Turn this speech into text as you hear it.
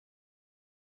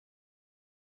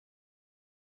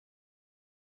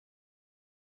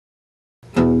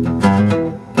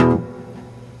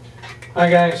Hi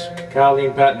guys,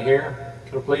 Patten here.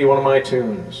 Gonna play you one of my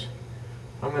tunes.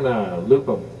 I'm gonna loop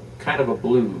a kind of a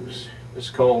blues. It's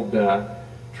called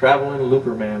Traveling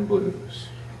Looperman Blues.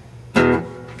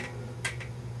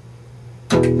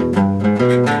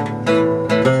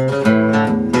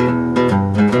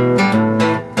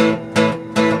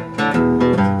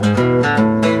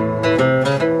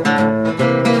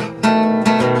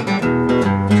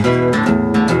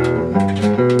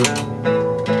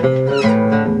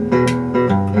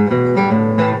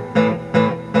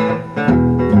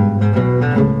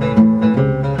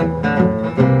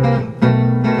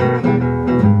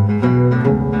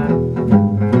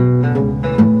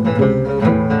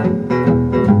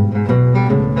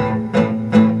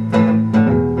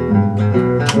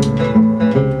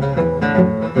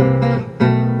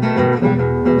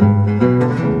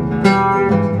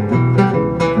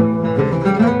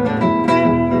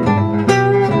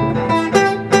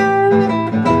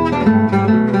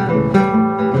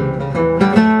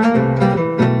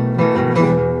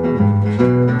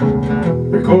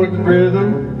 Record the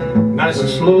rhythm, nice and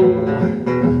slow.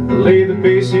 Lay the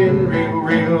bass in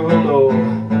real low.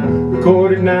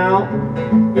 Record it now,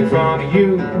 in front of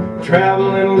you.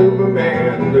 Traveling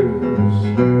Looperman Blues.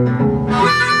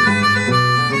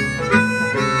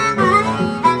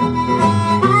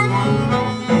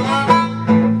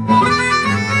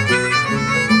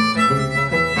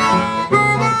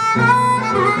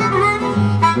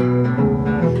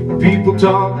 People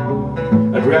talk,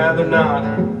 I'd rather not.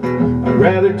 I'd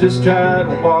rather just try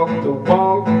to walk the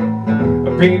walk.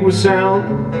 I paint with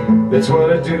sound, that's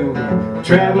what I do.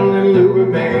 Traveling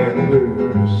Looperman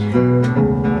Blues.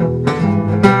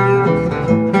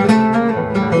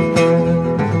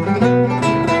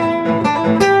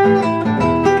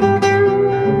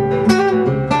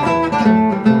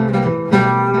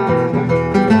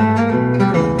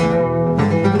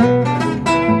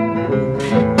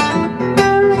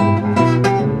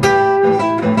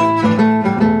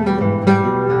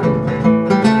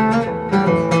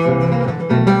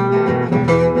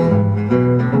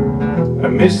 I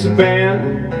miss the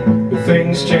band, but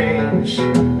things change.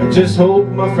 I just hope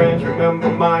my friends remember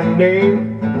my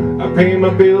name. I pay my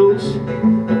bills,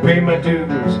 I pay my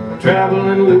dues.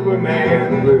 Traveling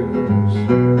Looperman Blues.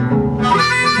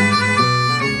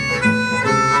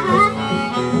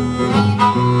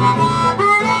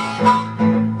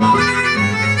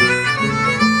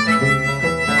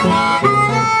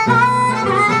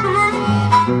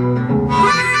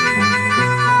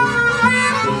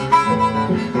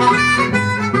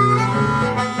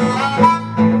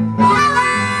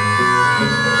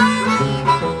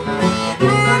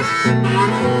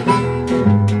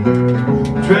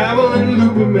 Traveling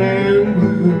Looperman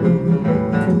Blues.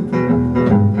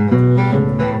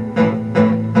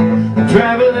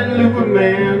 Traveling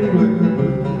Looperman Blues.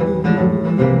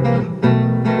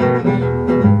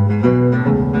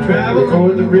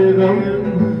 Record the rhythm,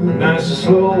 nice and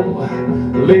slow.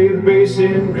 Lay the bass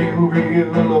in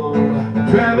real low.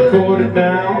 Record it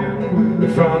now, in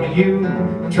front of you.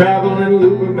 Traveling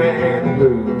Looperman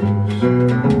Blues.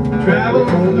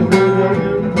 Traveling the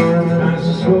rhythm, nice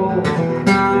and slow.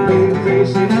 Lay the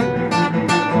bass in real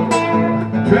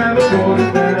low. Travel